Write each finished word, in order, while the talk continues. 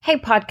Hey,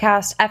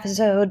 podcast,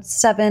 episode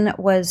 7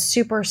 was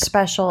super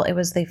special. It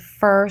was the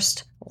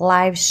first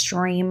live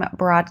stream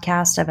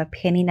broadcast of a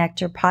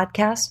PantyNectar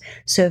podcast.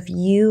 So if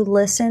you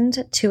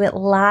listened to it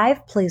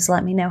live, please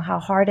let me know how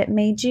hard it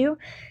made you.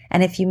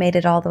 And if you made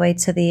it all the way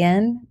to the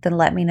end, then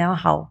let me know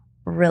how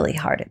really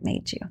hard it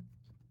made you.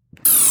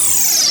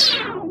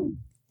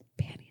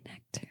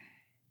 PantyNectar.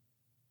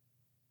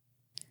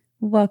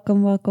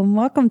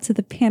 Welcome to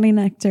the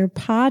PantyNectar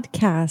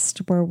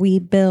podcast, where we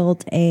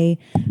build a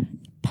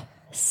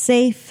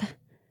safe,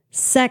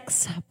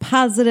 sex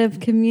positive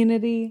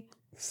community.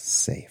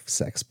 Safe,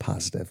 sex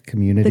positive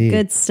community. The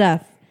good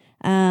stuff.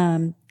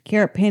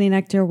 Here at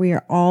PantyNectar, we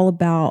are all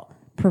about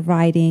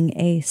providing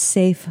a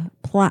safe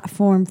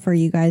platform for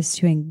you guys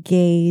to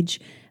engage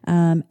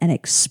and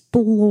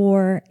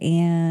explore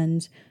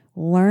and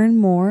learn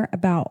more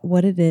about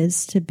what it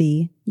is to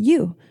be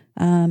you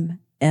and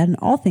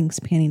all things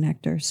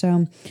PantyNectar.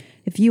 So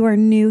if you are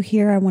new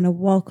here, I want to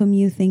welcome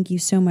you. Thank you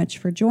so much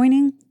for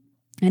joining.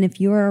 And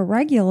if you are a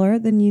regular,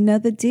 then you know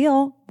the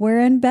deal. We're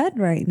in bed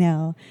right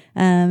now.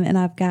 And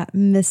I've got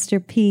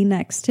Mr. P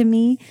next to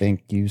me.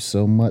 Thank you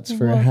so much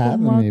for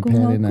having me,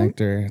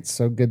 PantyNectar. It's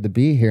so good to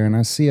be here. And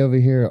I see over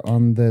here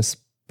on this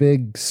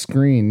big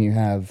screen, you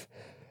have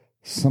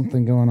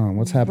something going on.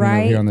 What's happening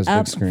over here on this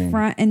big screen?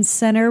 Front and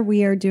center,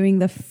 we are doing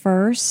the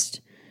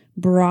first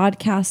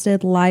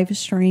broadcasted live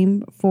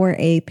stream for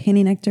a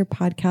PantyNectar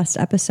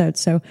podcast episode.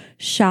 So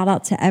shout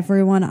out to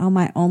everyone on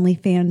my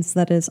OnlyFans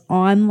that is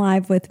on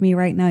live with me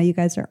right now. You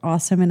guys are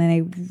awesome. And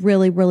I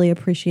really, really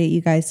appreciate you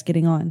guys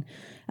getting on,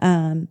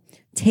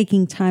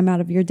 taking time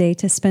out of your day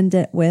to spend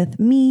it with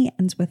me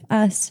and with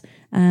us.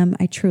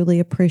 I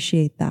truly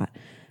appreciate that.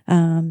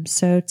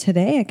 So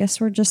today, I guess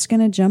we're just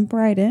going to jump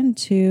right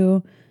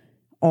into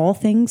all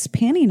things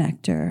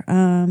PantyNectar.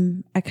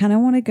 I kind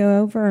of want to go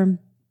over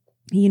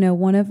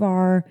one of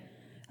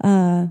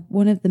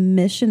the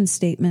mission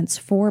statements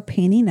for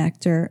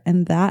PantyNectar,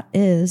 and that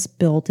is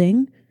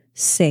building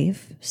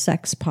safe,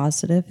 sex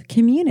positive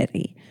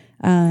community.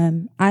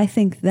 I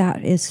think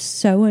that is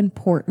so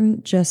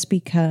important just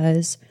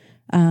because,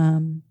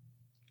 I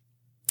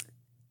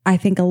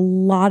think a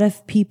lot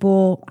of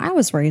people, I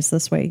was raised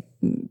this way.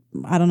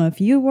 I don't know if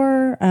you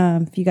were,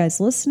 if you guys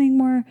listening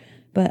were,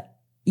 but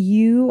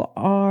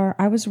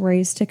I was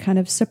raised to kind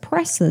of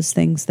suppress those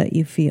things that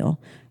you feel.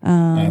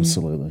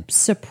 Absolutely.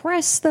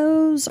 Suppress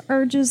those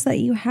urges that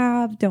you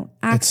have. Don't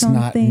act on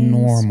not things.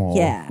 Normal.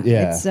 Yeah.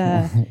 It's,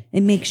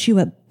 it makes you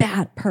a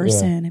bad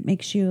person. Yeah. It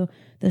makes you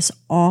this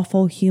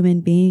awful human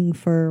being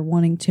for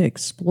wanting to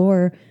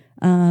explore,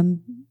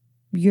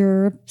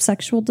 your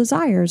sexual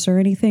desires or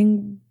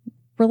anything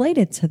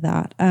related to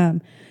that.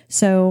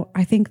 So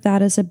I think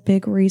that is a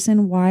big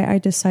reason why I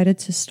decided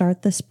to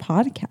start this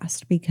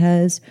podcast,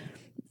 because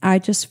I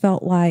just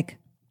felt like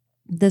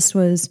this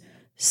was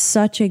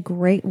such a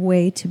great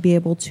way to be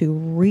able to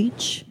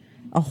reach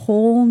a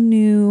whole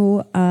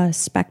new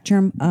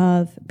spectrum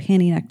of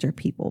PantyNectar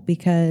people,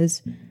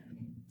 because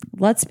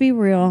let's be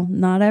real,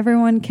 not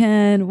everyone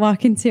can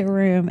walk into a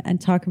room and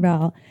talk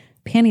about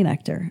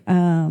PantyNectar.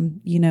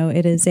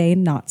 It is a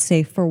not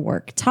safe for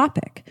work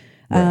topic.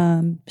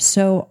 Right.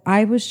 So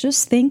I was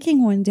just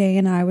thinking one day,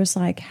 and I was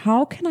like,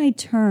 how can I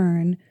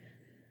turn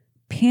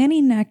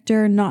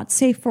PantyNectar not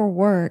safe for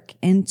work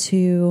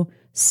into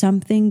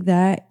something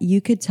that you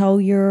could tell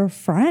your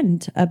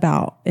friend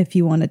about if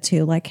you wanted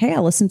to? Like, hey, I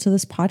listened to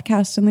this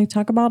podcast and they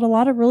talk about a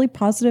lot of really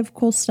positive,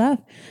 cool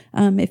stuff.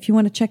 If you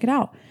want to check it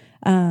out.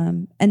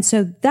 And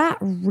so that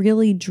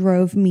really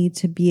drove me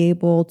to be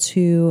able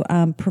to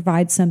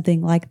provide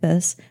something like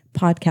this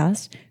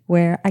podcast,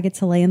 where I get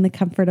to lay in the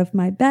comfort of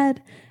my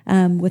bed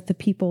with the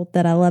people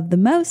that I love the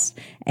most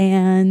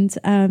and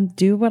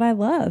do what I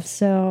love.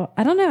 So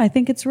I don't know. I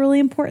think it's really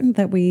important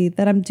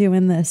that I'm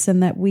doing this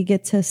and that we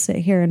get to sit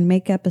here and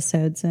make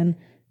episodes and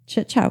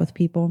chit chat with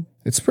people.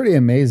 It's pretty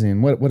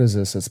amazing. What is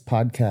this? It's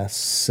podcast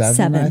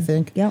 7, I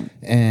think. Yep.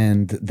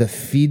 And the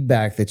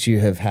feedback that you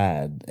have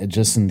had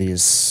just in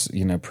these,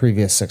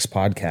 previous 6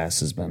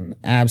 podcasts has been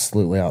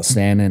absolutely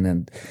outstanding.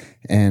 And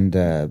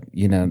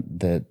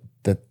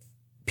that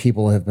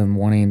people have been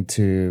wanting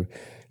to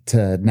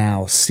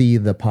now see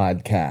the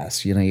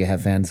podcast. You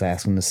have fans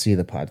asking to see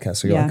the podcast.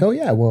 So you're like, oh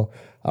yeah, well,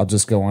 I'll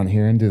just go on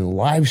here and do the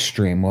live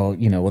stream. Well,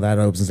 that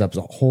opens up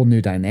a whole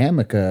new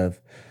dynamic of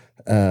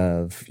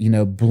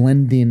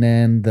blending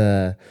in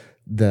the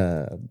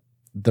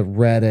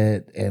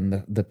Reddit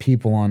and the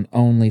people on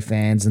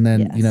OnlyFans. And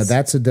then,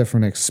 that's a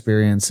different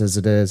experience as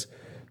it is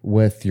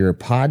with your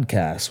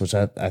podcast, which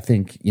I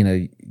think,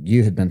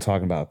 you had been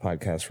talking about a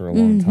podcast for a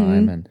long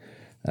time.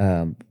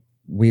 And,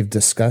 we've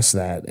discussed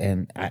that,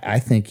 and I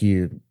think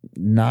you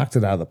knocked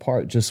it out of the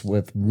park just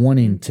with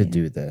wanting to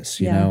do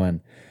this, you know,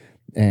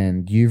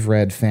 and you've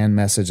read fan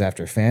message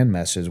after fan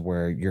message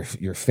where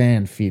your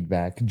fan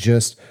feedback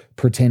just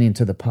pertaining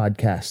to the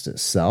podcast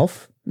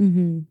itself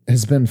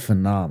has been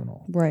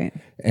phenomenal. Right.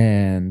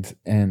 And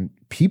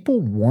people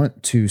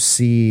want to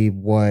see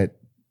what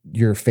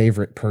your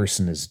favorite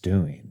person is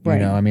doing. You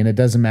know, I mean, it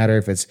doesn't matter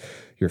if it's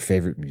your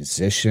favorite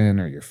musician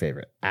or your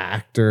favorite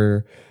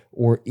actor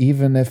or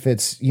even if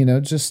it's, you know,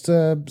 just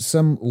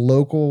some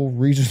local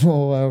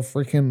regional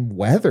freaking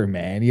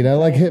weatherman, you know,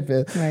 like if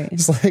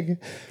it's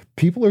like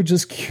people are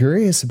just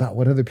curious about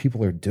what other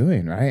people are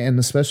doing, right? And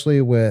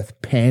especially with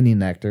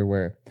PantyNectar,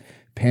 where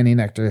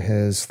PantyNectar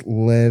has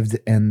lived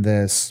in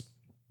this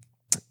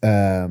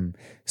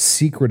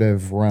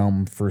secretive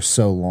realm for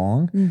so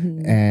long,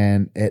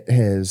 and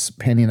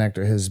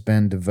PantyNectar has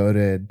been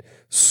devoted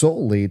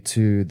solely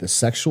to the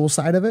sexual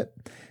side of it.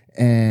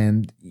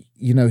 And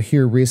you know,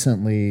 here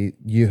recently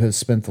you have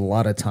spent a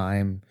lot of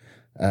time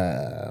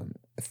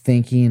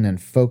thinking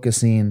and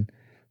focusing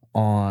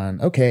on,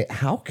 okay,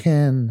 how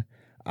can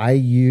I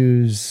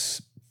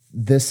use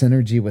this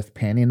energy with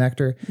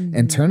PantyNectar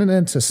and turn it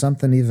into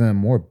something even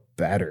more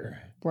better,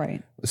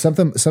 right?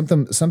 Something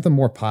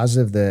more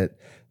positive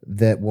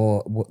that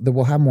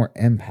will have more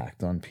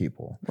impact on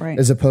people, right?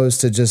 As opposed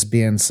to just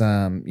being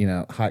some, you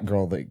know, hot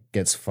girl that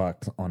gets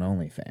fucked on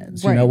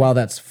OnlyFans. Right. You know, while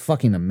that's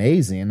fucking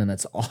amazing and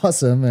it's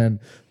awesome, and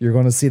you're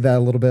going to see that a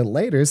little bit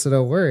later, so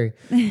don't worry.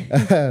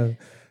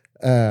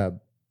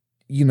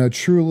 You know,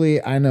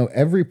 truly, I know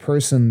every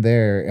person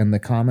there in the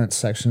comments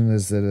section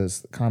as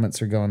the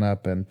comments are going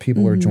up and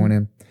people are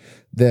joining,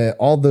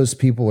 all those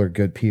people are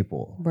good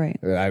people. Right.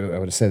 I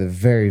would say the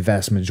very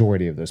vast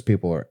majority of those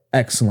people are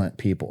excellent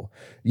people.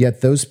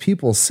 Yet those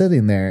people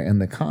sitting there in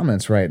the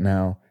comments right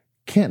now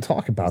can't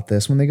talk about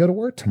this when they go to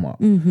work tomorrow.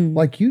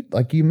 Like you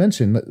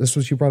mentioned, this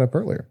was you brought up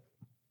earlier.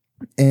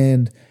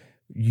 And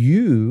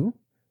you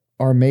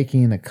are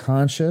making a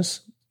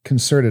conscious,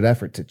 concerted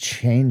effort to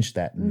change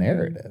that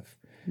narrative.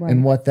 Right.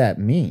 And what that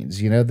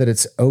means, you know, that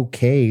it's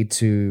okay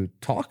to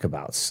talk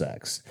about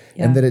sex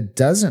and that it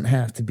doesn't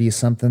have to be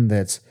something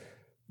that's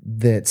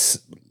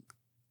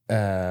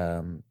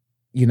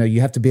you know,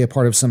 you have to be a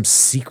part of some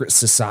secret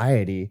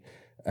society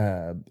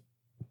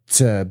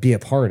to be a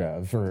part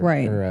of,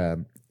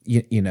 or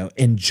you know,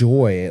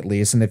 enjoy at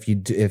least. And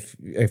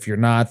if you're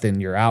not,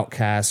 then you're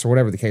outcast or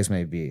whatever the case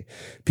may be.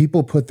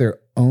 People put their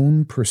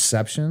own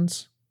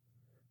perceptions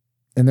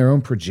and their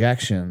own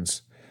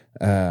projections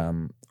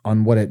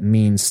on what it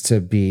means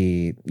to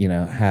be, you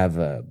know,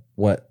 have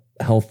what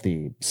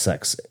healthy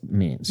sex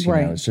means. You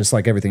know, it's just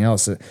like everything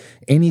else.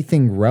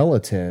 Anything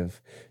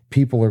relative,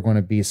 people are going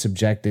to be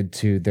subjected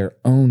to their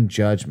own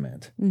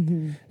judgment.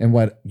 And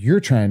what you're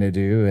trying to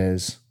do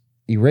is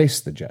erase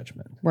the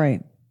judgment.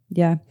 Right.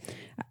 Yeah.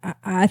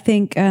 I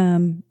think, I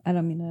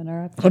don't mean to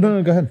interrupt. Oh,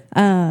 no, go ahead.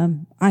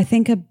 I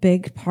think a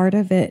big part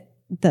of it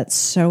that's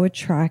so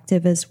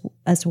attractive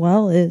as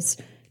well is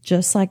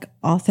just like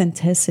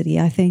authenticity.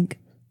 I think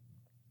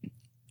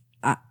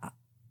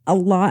a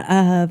lot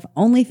of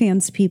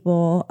OnlyFans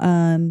people,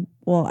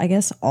 well, I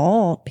guess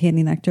all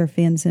PantyNectar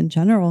fans in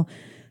general,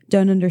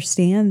 don't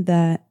understand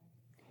that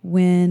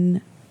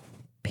when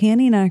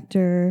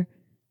PantyNectar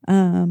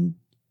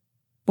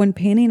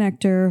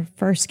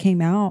first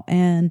came out,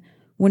 and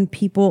when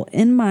people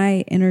in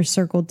my inner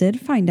circle did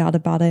find out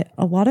about it,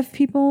 a lot of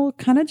people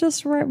kind of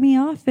just wrote me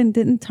off and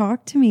didn't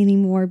talk to me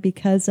anymore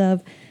because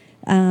of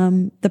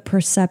the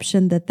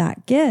perception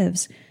that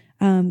gives.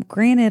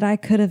 Granted, I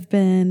could have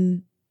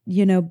been,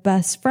 you know,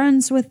 best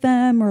friends with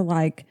them, or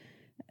like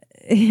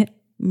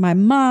my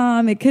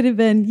mom. It could have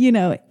been, you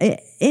know,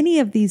 any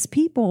of these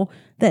people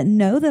that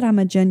know that I'm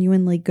a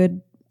genuinely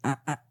good,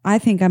 I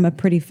think I'm a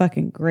pretty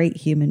fucking great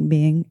human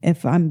being,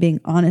 if I'm being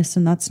honest.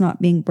 And that's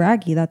not being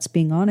braggy, that's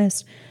being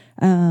honest.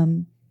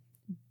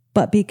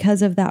 But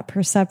because of that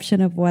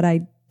perception of what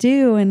I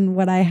do and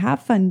what I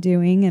have fun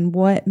doing and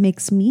what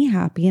makes me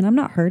happy, and I'm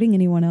not hurting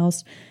anyone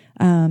else,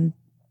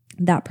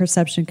 that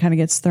perception kind of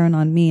gets thrown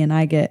on me, and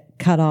I get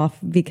cut off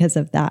because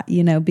of that,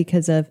 you know,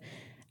 because of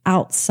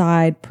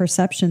outside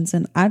perceptions.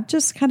 And I've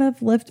just kind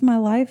of lived my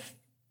life.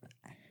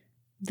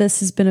 This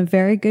has been a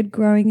very good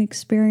growing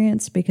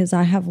experience because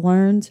I have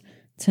learned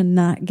to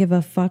not give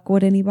a fuck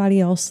what anybody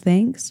else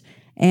thinks.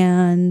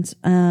 And,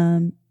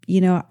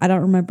 you know, I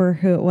don't remember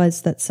who it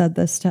was that said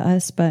this to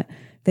us, but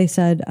they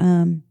said,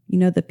 you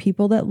know, the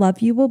people that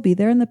love you will be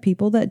there and the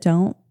people that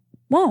don't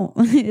won't.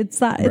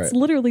 It's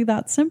literally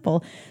that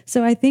simple.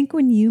 So I think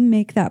when you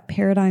make that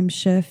paradigm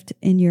shift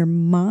in your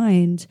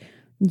mind,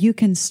 you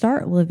can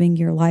start living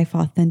your life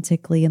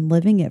authentically and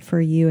living it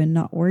for you and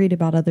not worried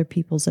about other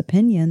people's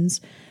opinions.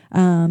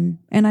 And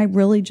I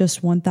really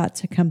just want that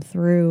to come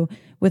through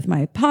with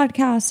my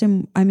podcast.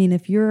 And I mean,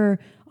 if you're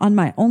on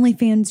my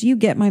OnlyFans, you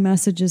get my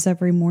messages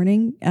every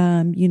morning,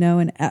 you know,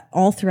 and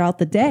all throughout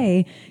the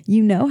day,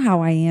 you know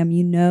how I am,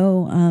 you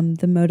know,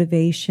 the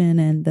motivation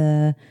and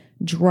the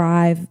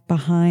drive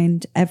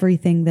behind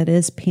everything that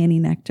is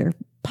PantyNectar,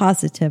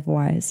 positive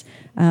wise.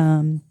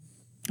 And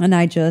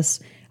I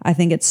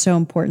think it's so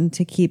important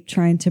to keep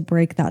trying to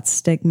break that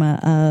stigma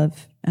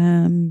of,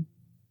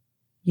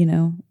 you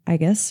know, I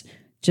guess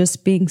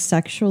just being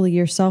sexually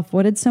yourself.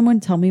 What did someone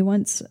tell me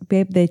once,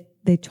 babe?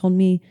 They told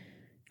me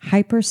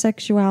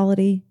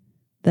hypersexuality,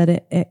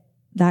 that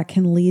that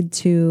can lead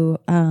to,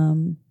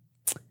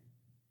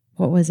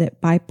 what was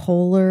it?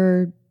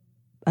 Bipolar,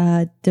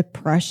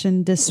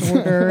 depression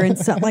disorder and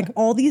stuff, like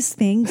all these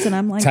things. And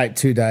I'm like, type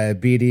 2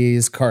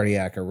 diabetes,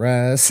 cardiac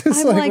arrest.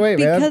 It's like, wait,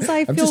 man,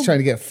 I'm just trying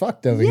to get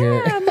fucked over here.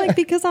 Yeah, I'm like,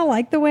 because I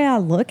like the way I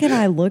look and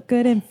I look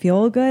good and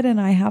feel good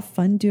and I have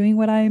fun doing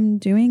what I'm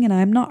doing and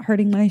I'm not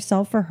hurting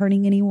myself or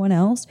hurting anyone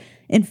else.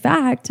 In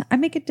fact, I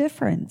make a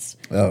difference.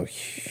 Oh,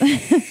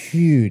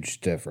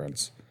 huge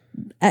difference.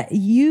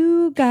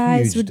 You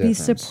guys would be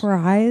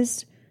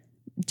surprised.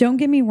 Don't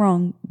get me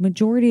wrong.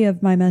 Majority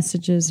of my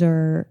messages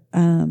are,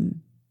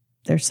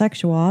 they're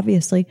sexual,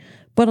 obviously,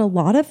 but a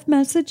lot of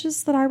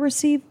messages that I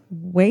receive,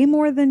 way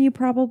more than you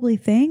probably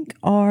think,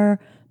 are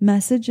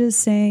messages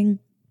saying,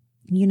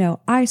 you know,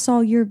 I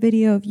saw your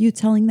video of you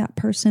telling that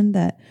person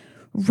that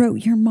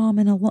wrote your mom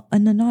an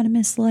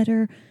anonymous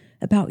letter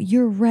about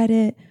your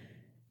Reddit,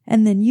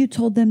 and then you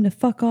told them to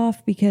fuck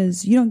off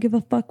because you don't give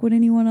a fuck what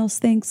anyone else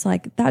thinks.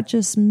 Like, that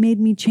just made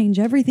me change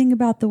everything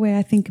about the way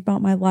I think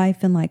about my life.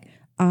 And like,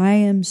 I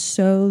am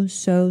so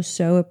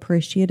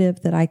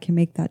appreciative that I can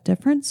make that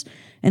difference.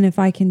 And if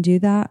I can do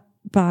that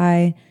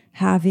by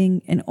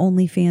having an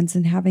OnlyFans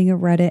and having a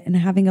Reddit and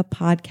having a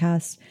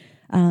podcast,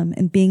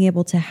 and being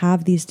able to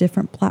have these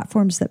different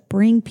platforms that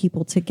bring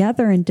people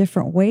together in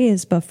different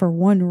ways, but for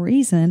one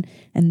reason,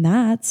 and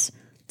that's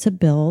to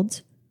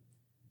build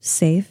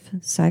safe,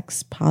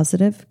 sex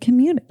positive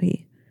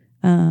community.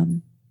 I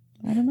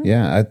don't know.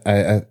 Yeah,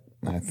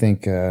 I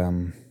think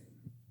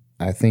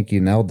you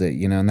nailed it,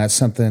 you know, and that's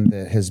something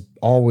that has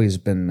always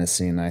been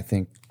missing. I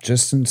think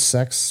just in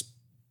sex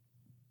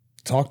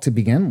talk to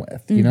begin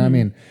with, you know, I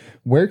mean,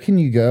 where can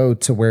you go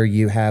to where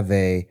you have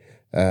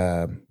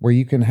where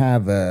you can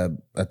have a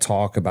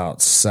talk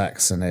about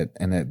sex and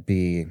it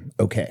be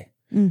okay?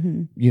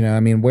 You know, I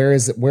mean,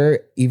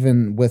 where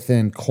even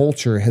within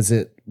culture has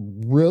it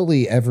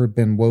really ever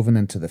been woven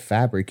into the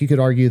fabric? You could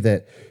argue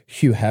that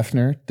Hugh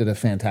Hefner did a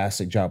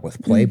fantastic job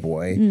with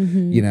Playboy.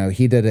 You know,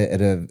 he did it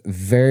at a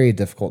very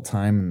difficult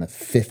time in the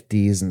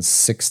 50s and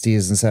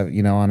 60s and stuff,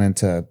 you know, on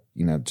into,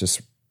 you know,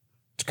 just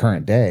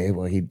current day.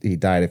 Well, he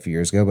died a few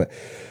years ago,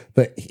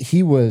 but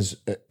he was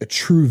a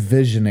true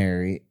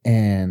visionary.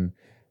 And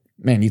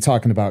man, you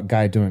talking about a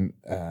guy doing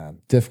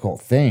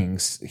difficult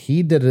things.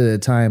 He did it at a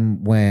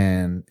time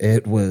when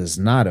it was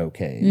not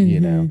okay, you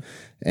know,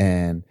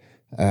 and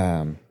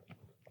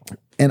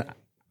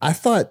I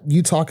thought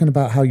you talking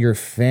about how your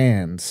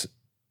fans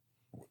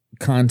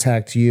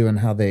contact you and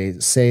how they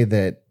say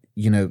that,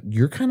 you know,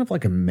 you're kind of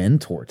like a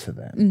mentor to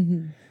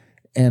them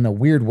in a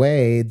weird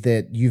way,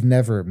 that you've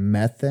never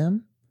met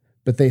them,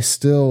 but they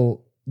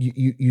still,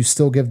 you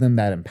still give them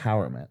that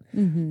empowerment.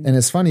 And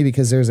it's funny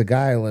because there's a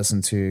guy I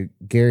listen to,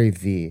 Gary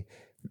V,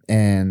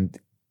 and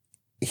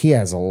he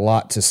has a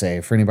lot to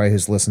say. For anybody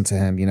who's listened to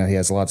him, you know, he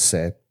has a lot to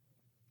say.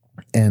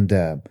 And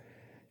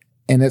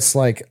it's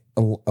like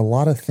a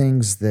lot of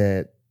things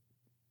that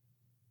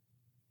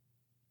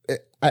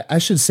I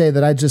should say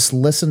that I just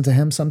listen to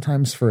him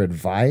sometimes for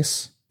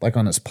advice, like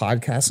on his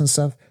podcast and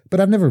stuff, but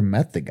I've never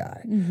met the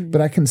guy,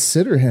 but I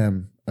consider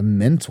him a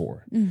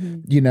mentor,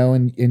 you know,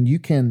 and you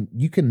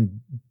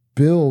can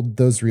build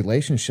those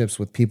relationships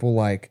with people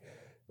like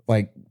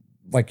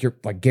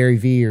Gary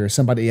V or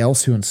somebody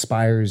else who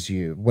inspires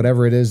you,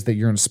 whatever it is that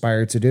you're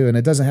inspired to do. And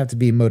it doesn't have to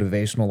be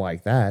motivational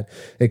like that.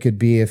 It could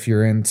be if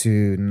you're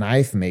into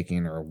knife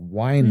making or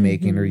wine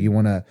making, or you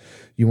want to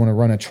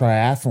run a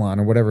triathlon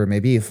or whatever it may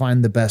be,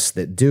 find the best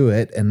that do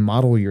it and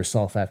model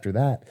yourself after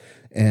that.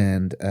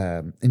 And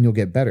you'll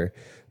get better.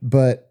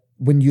 But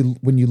when you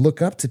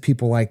look up to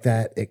people like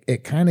that,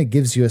 it kind of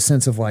gives you a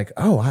sense of like,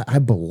 oh, I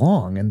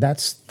belong. And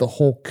that's the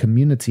whole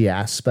community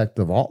aspect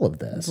of all of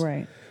this.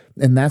 Right.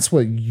 And that's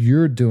what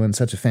you're doing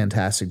such a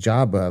fantastic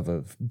job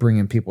of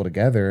bringing people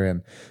together.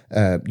 And,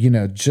 you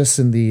know, just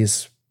in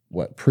these,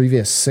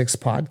 previous 6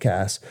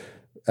 podcasts,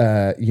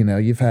 you know,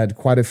 you've had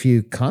quite a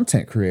few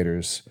content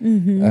creators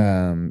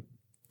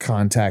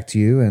contact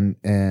you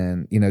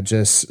and, you know,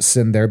 just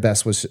send their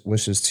best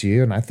wishes to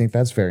you. And I think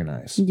that's very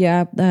nice.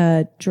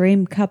 Yeah.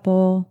 Dream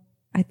Couple,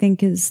 I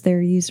think, is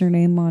their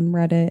username on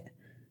Reddit.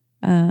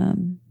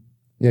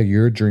 Yeah.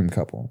 You're a dream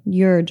couple.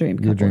 You're a dream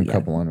couple. You're a dream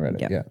couple on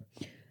Reddit. Yeah.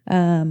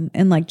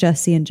 And like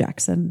Jesse and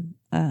Jackson.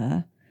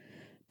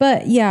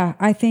 But yeah,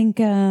 I think,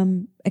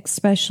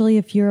 especially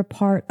if you're a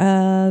part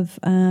of,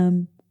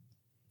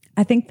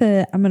 I think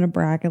I'm going to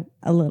brag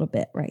a little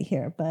bit right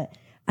here, but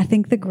I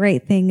think the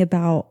great thing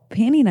about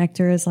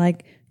PantyNectar is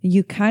like,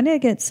 you kind of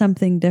get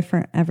something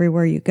different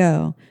everywhere you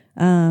go.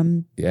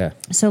 Yeah.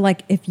 So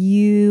like if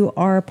you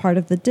are a part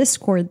of the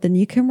Discord, then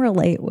you can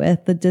relate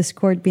with the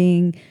Discord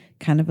being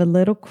kind of a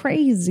little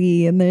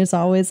crazy, and there's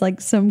always like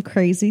some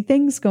crazy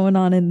things going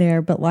on in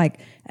there, but like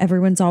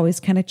everyone's always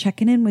kind of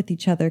checking in with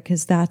each other,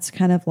 because that's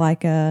kind of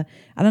like I've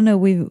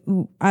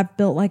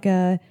built like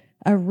a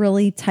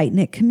really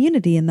tight-knit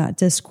community in that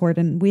Discord,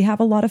 and we have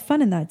a lot of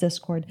fun in that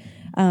Discord.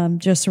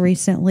 Just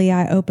recently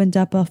I opened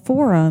up a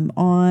forum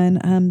on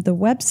the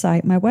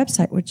website, my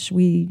website, which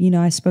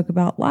I spoke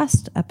about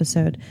last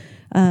episode.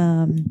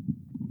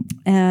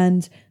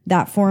 And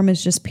that forum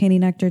is just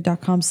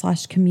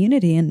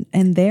PantyNectar.com/community.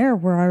 And there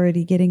we're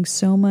already getting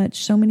so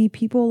many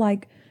people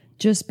like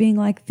just being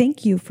like,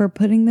 thank you for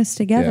putting this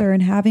together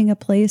and having a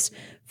place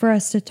for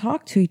us to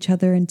talk to each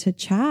other and to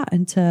chat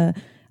and to,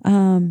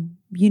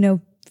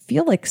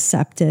 feel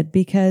accepted,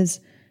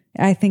 because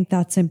I think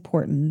that's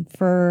important.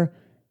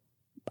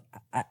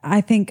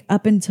 I think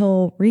up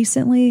until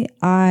recently,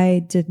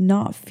 I did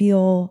not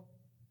feel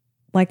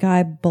like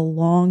I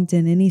belonged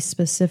in any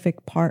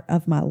specific part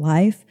of my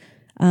life.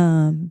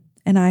 And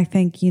I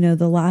think,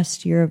 the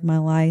last year of my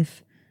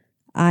life,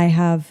 I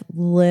have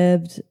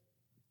lived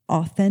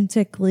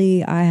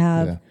authentically. I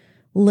have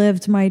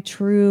lived my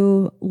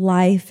true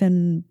life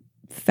and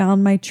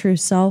found my true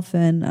self.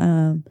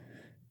 And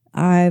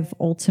I've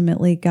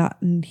ultimately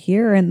gotten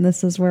here, and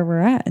this is where we're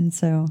at. And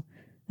so,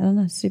 I don't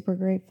know, super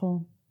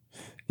grateful.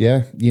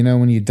 Yeah.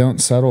 When you don't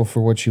settle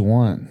for what you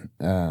want,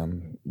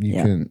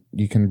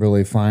 you can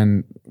really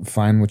find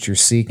what you're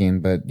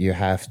seeking, but you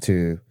have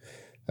to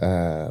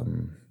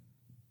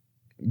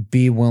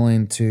be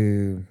willing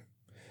to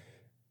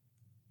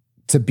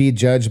be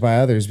judged by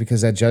others,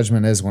 because that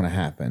judgment is going to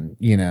happen,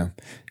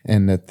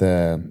 and at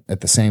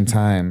the same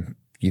time,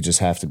 you just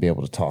have to be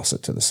able to toss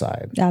it to the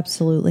side.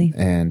 Absolutely.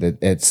 And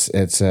it's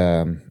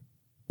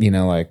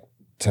like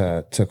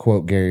to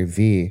quote Gary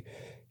Vee,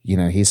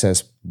 he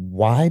says,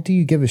 why do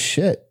you give a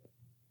shit?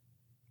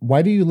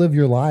 Why do you live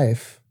your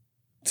life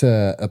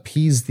to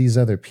appease these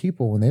other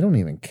people when they don't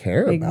even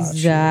care about you?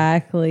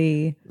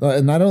 Exactly.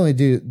 Not only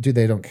do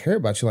they don't care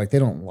about you, like they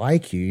don't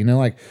like you,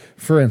 like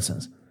for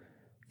instance,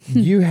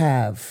 you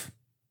have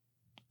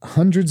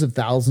hundreds of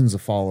thousands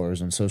of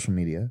followers on social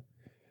media.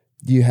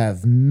 You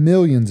have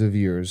millions of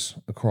viewers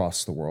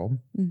across the world,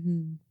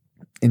 and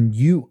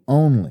you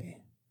only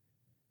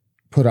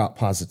put out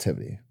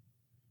positivity.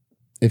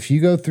 If you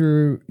go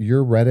through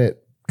your Reddit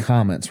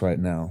comments right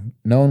now,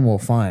 no one will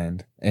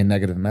find a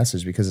negative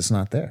message because it's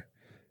not there.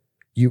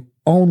 You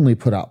only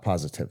put out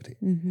positivity.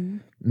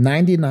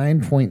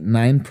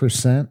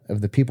 99.9% of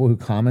the people who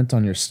comment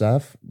on your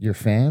stuff, your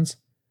fans,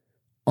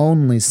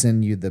 only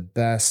send you the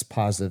best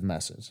positive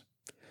message.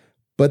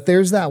 But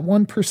there's that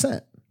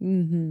 1%.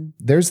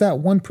 There's that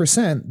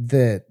 1%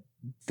 that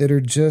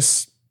are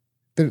just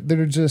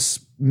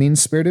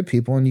mean-spirited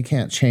people, and you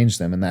can't change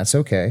them, and that's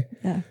okay.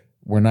 Yeah.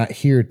 We're not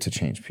here to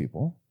change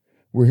people.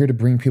 We're here to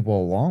bring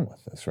people along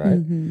with us,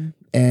 right?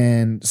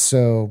 And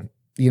so,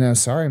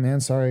 sorry, man.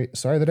 Sorry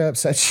that I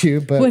upset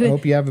you, but I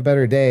hope you have a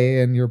better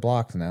day, and you're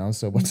blocked now.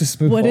 So we'll just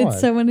move on. What did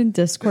someone in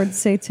Discord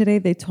say today?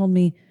 They told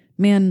me,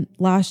 man,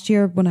 last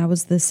year when I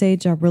was this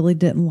age, I really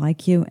didn't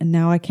like you. And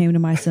now I came to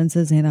my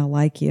senses and I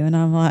like you. And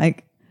I'm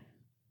like,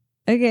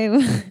 okay,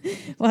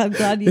 well, I'm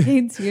glad you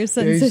came to your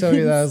senses. You showed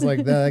me that. I was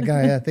like, that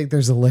guy, I think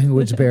there's a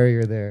language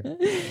barrier there.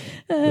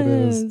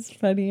 It's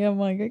funny. I'm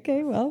like,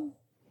 okay, well.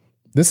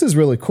 This is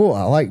really cool.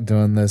 I like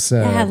doing this.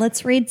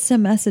 Let's read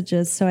some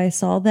messages. So I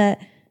saw that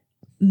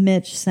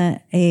Mitch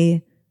sent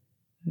a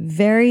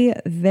very,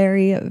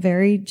 very,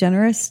 very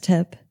generous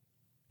tip.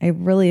 I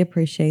really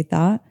appreciate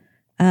that.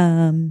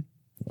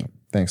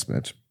 Thanks,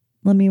 Mitch.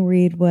 Let me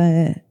read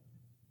what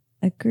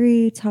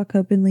agree, talk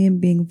openly,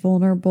 and being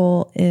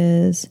vulnerable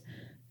it's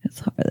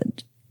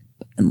hard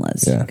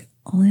unless you have to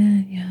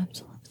live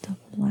a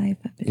double life.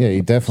 Yeah,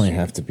 you definitely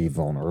have to be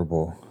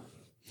vulnerable.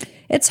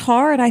 It's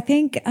hard. I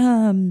think,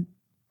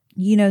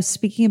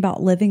 speaking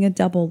about living a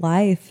double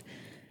life,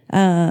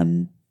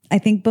 I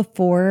think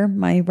before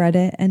my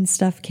Reddit and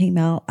stuff came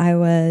out, it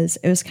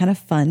was kind of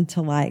fun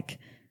to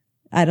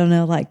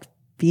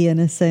be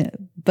innocent,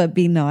 but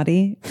be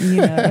naughty,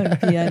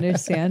 if you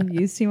understand.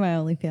 You see my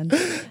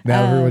OnlyFans.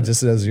 Now everyone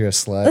just says you're a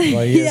slut.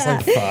 Like, it's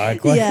like,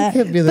 fuck. Like,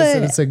 you can't be this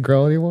innocent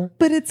girl anymore.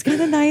 But it's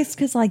kind of nice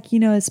because,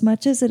 as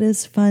much as it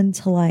is fun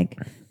to,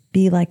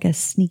 be a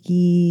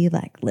sneaky,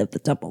 live the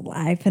double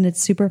life, and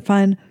it's super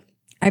fun,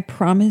 I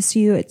promise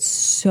you it's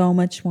so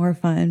much more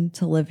fun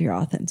to live your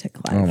authentic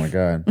life. Oh, my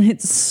God.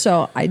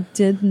 I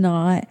did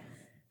not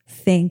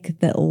think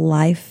that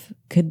life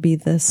could be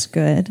this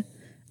good.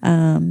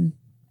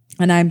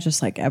 And I'm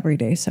just every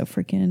day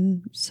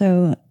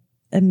so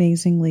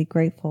amazingly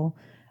grateful.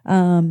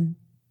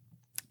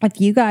 If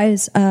you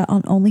guys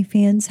on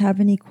OnlyFans have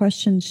any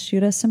questions,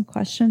 shoot us some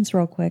questions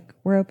real quick.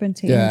 We're open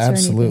to answer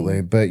absolutely.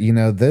 anything. But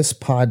this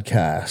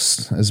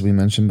podcast, as we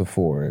mentioned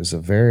before, is a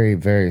very,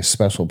 very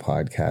special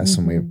podcast,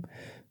 and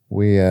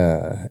we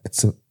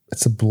it's a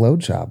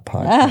blowjob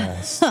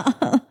podcast.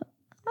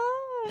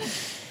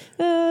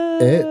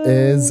 It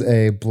is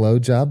a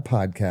blowjob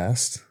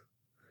podcast.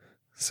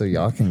 So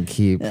y'all can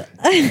keep.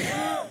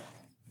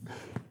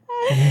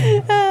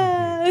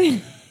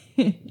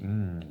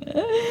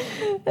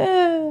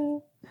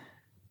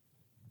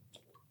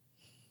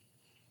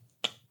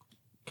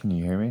 Can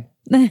you hear me?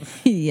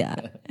 Yeah.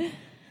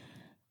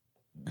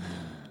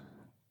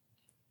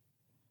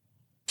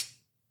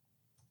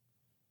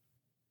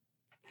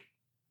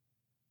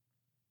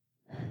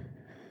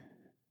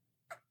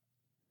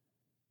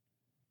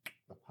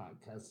 The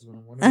podcast is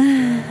going to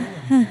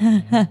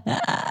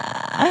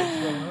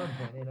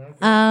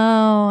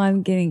Oh,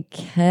 I'm getting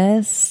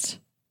kissed.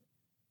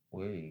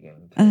 Where are you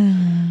getting kissed?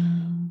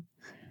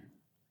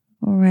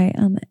 Right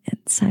on the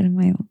inside of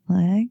my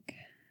leg.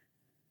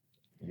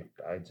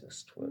 I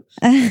just twitched.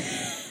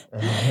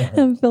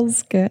 It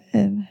feels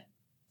good.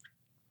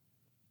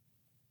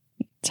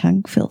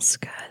 Tongue feels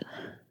good.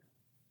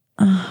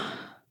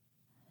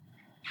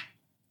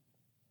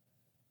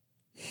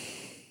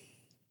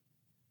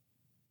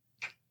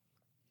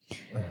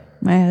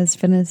 My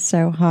husband is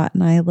so hot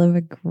and I live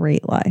a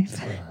great life.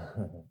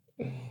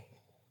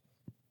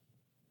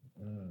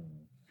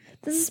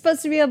 This is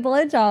supposed to be a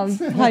blowjob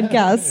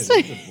podcast.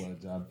 It is a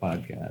blowjob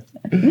podcast.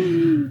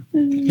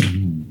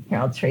 Here,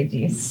 I'll trade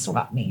you.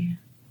 Swap me.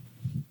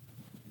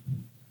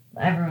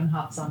 Everyone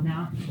hops on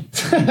now.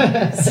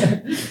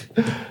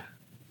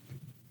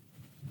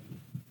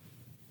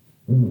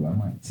 Ooh, I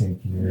might take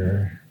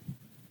your...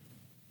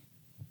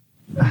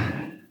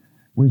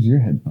 Where's your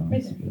headphones?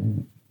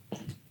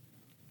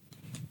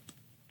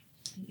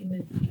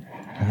 Right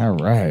there. All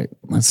right.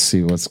 Let's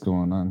see what's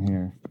going on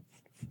here.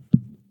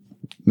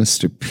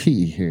 Mr.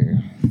 P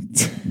here.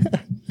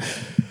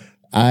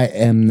 I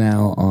am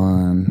now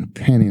on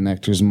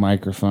PantyNectar's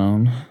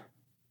microphone,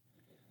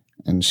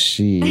 and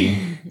she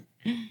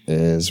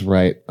is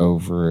right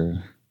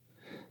over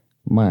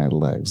my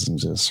legs and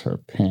just her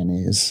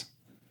panties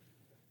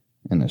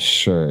and a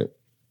shirt.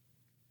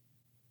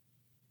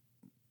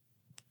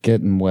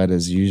 Getting wet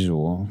as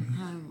usual.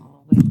 I'm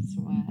always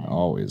wet.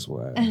 Always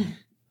wet.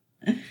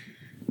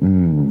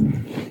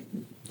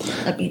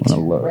 Let me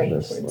turn right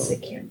towards the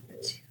camera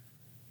too.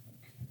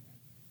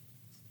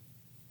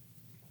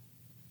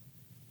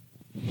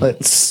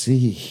 Let's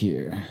see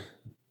here.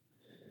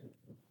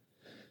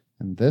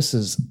 And this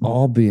is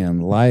all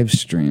being live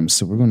streamed,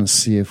 so we're going to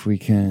see if we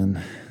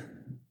can...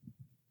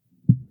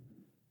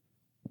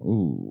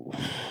 Ooh.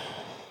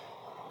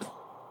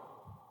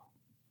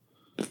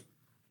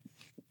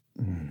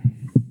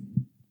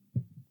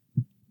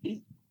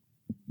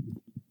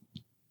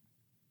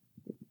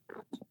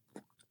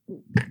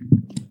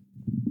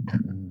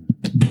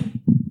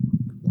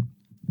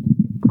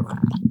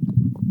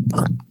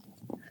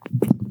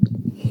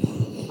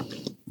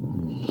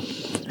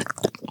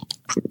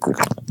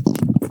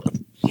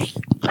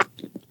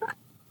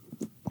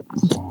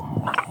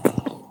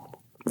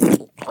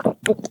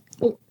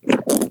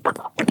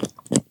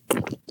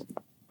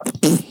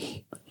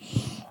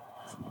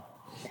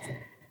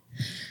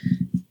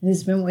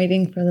 Who's been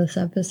waiting for this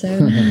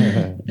episode?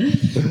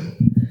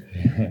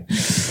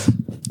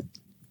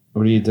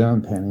 What are you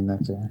doing,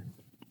 PantyNectar?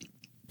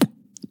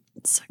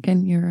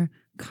 Sucking your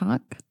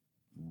cock.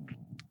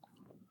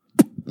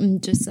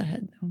 Just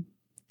ahead though.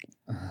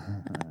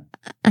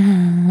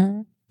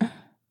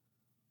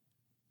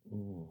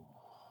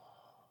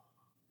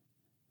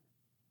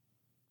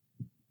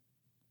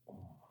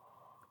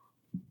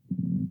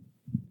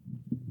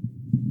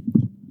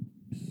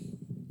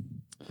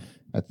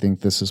 I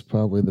think this is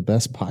probably the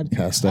best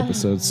podcast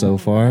episode so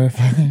far.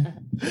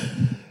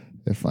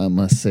 If I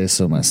must say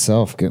so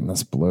myself, getting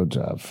this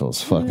blowjob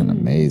feels fucking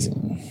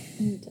amazing.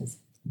 It does.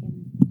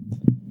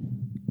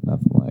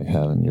 Nothing like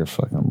having your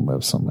fucking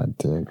lips on my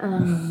dick.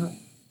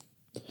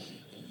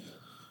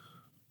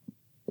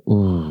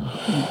 Ooh.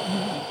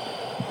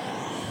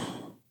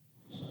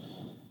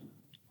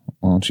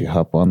 Why don't you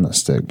hop on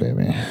this dick,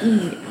 baby?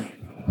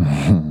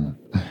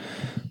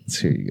 Let's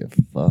hear you get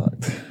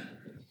fucked.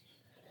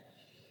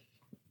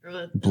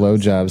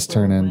 Blowjobs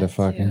turn into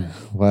fucking...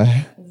 What?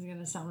 It's going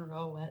to sound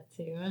real wet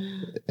too.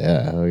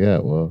 Yeah, hell yeah,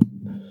 well...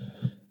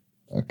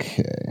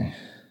 Okay.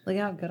 Look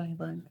how good I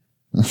look.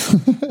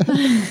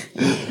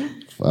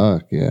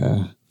 Fuck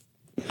yeah.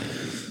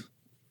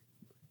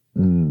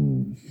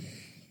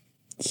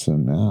 So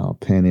now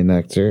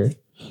PantyNectar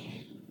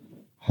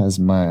has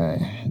my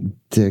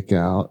dick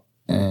out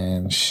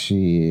and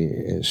she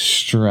is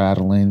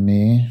straddling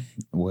me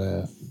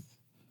with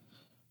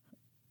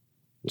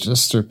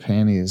just her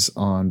panties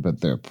on, but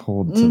they're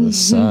pulled to the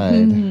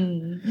side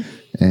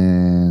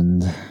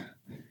and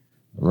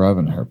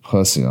rubbing her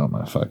pussy on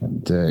my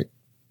fucking dick.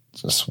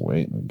 Just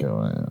waiting to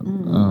go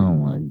in. Oh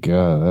my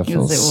God, that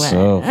feels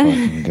so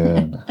fucking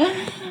good.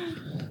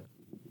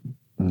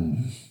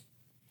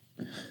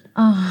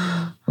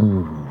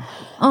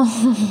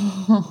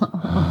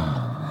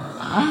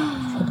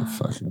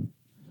 Fucking.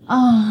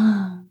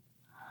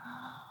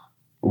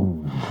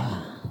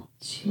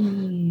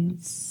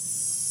 Jesus.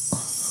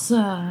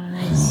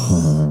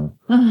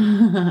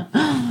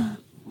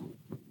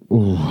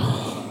 Ooh.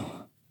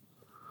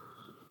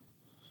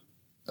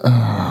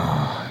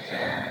 Oh,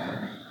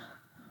 yeah.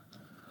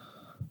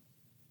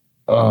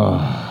 Oh,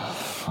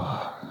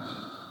 fuck.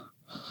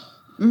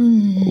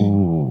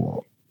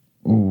 Ooh.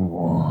 Ooh.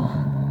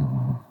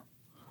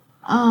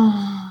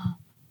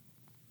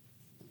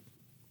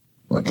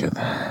 Look at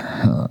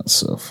that. Oh, it's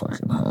so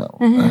fucking hot.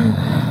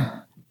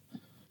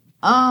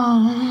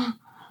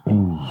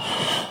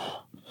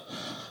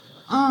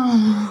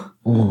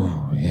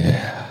 Ooh,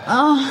 yeah.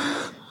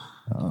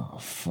 Oh,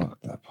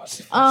 fuck that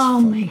pussy. Oh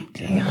my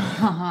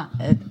God.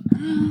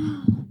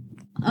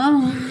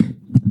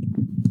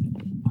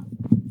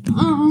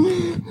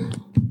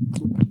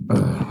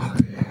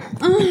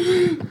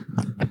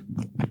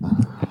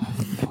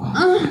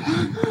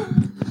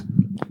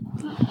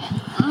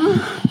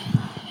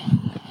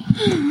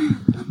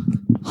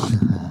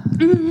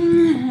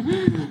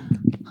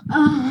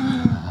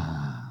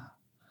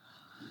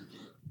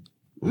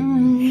 I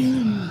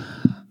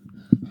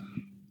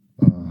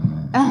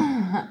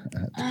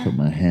have to put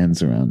my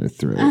hands around her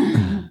throat.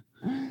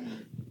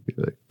 Get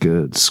a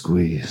good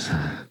squeeze.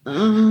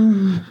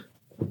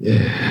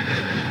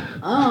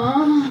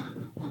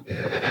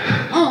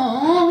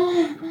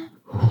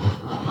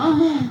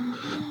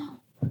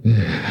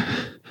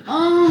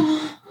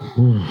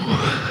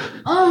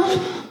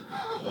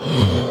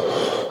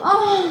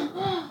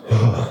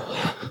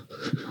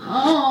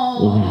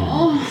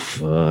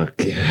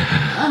 Fuck yeah.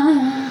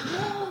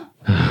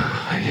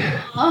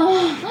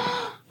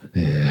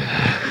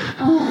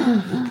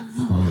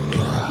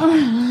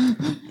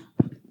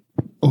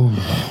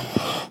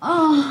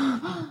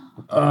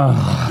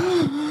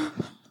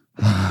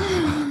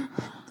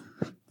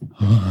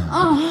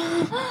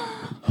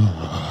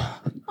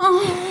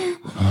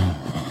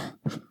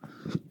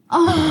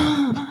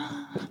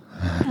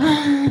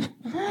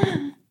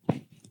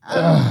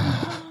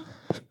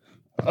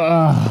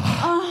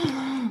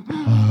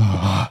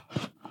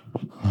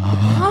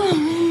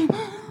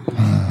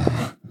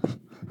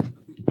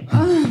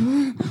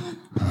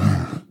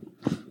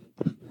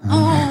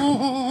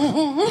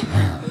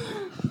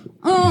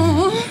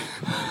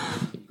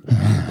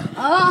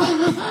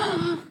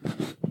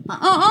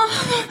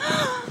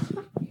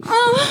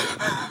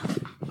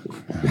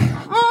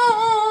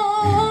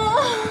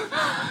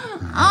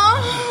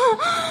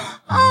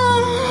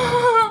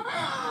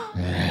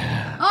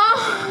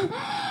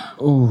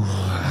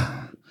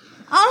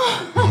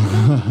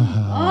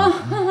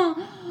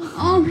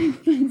 My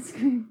foot's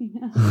screaming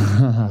out.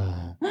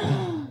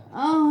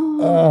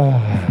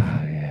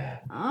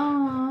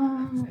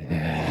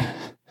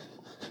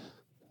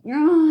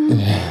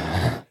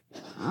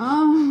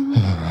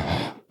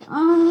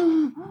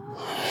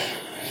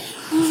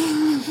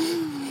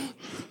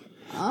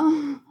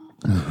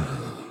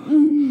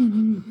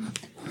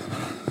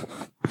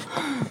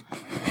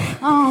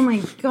 Oh my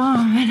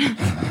god.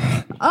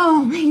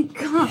 Oh my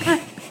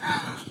god.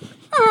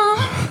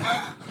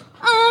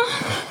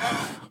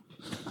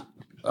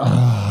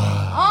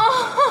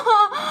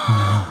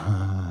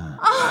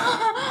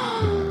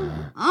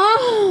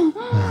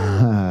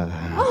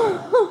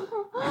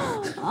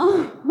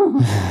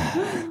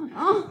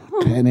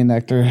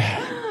 PantyNectar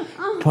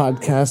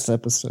podcast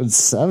episode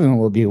 7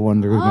 will be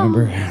one to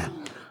remember.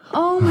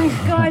 Oh my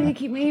god, you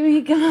keep making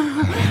me go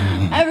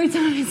every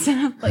time I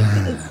set up like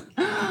this.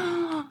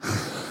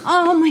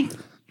 Oh my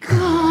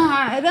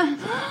god.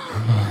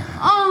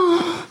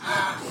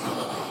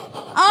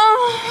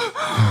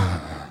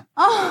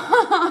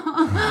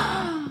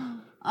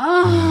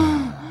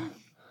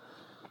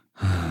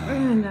 We're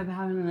gonna end up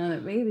having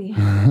another baby.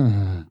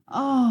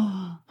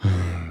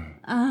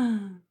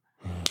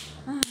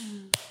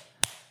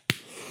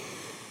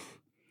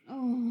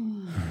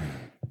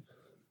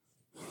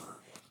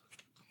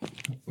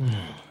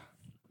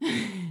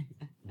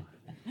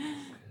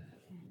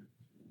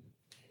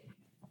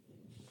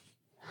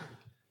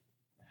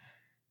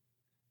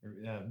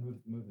 Yeah,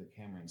 move the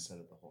camera and set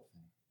up the whole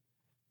thing.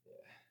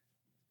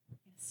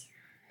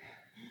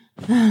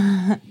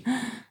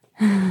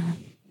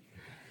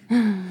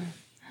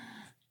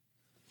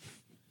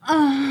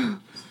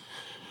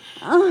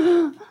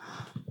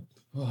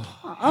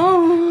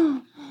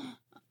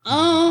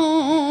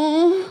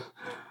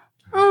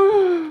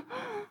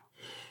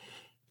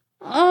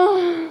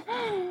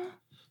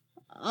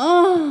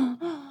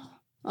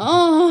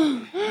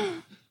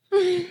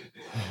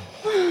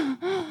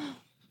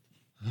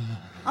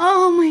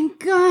 Oh my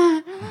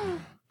god.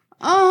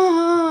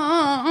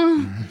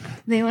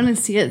 They want to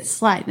see it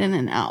slide in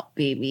and out,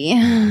 baby.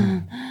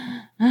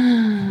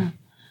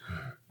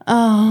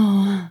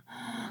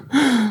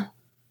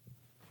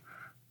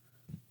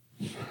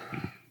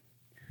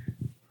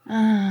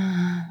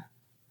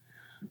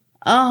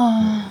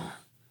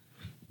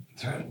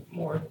 Turn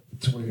more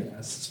to where your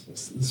ass is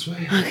supposed to this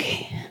way.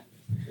 Okay.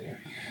 There.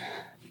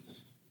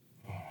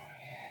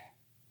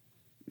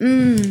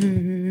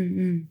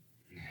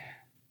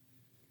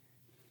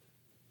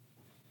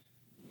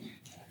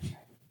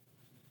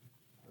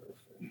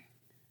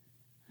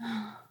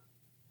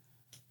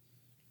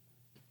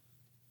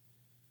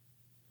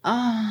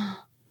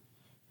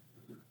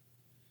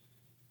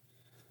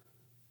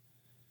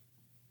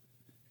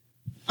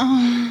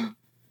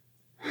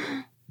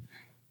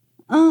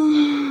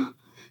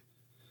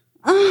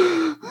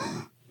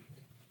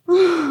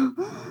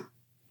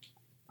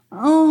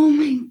 Oh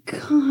my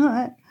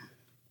god.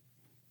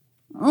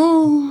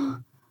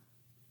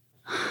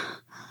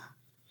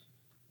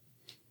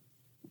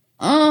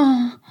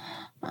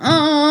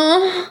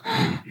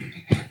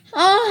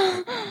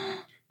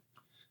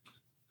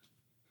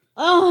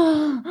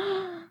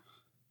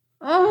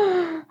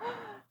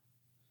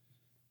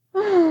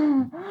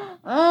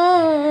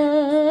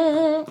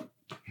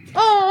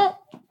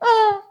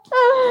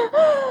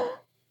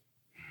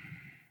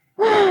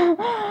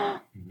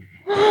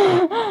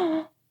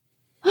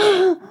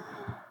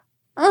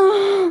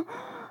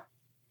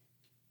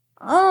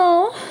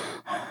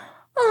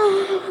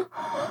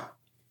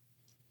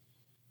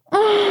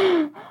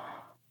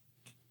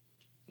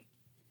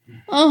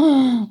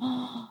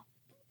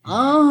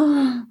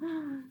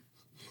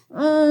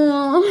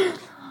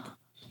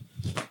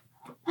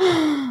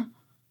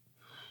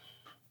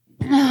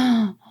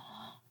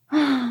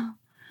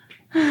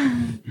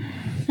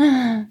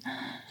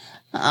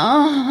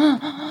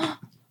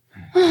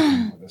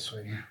 This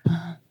way.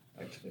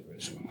 Back to the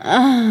original.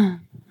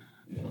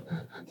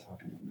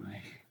 Talking to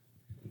Mike.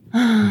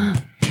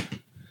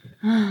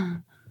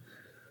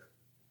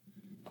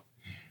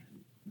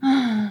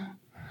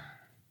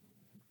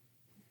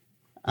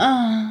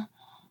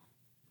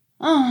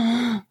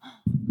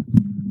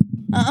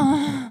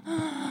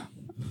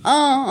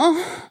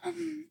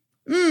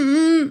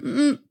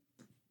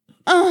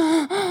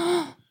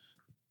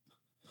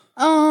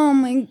 Oh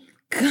my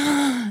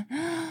God.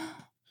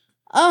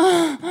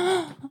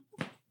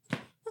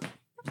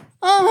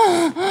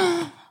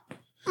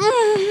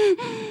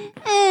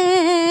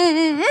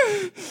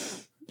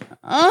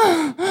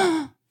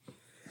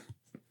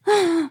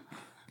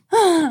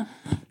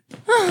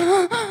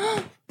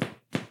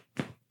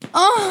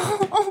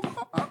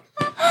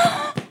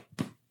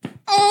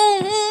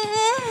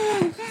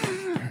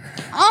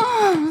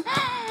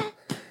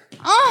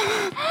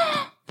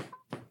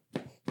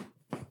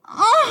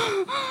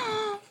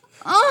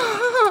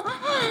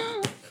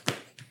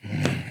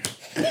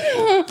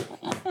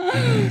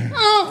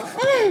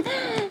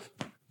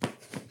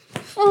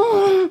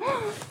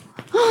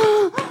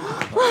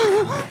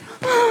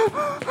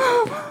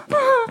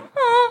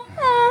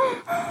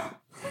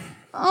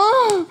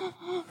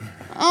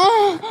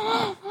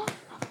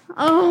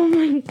 Oh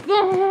my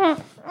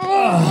God.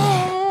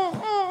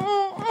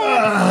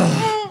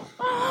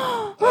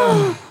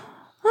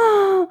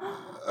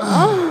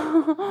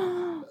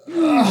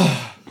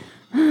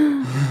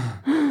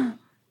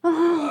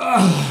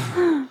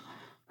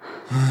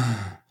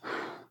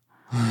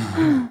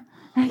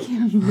 I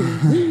can't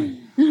breathe.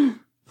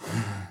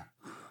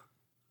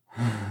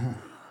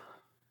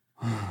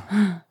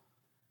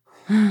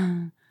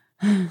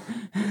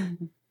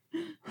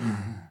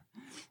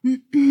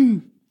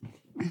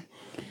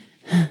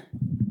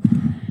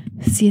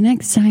 See you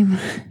next time.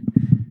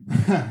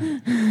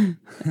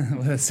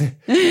 Let's say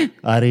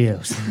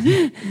adios.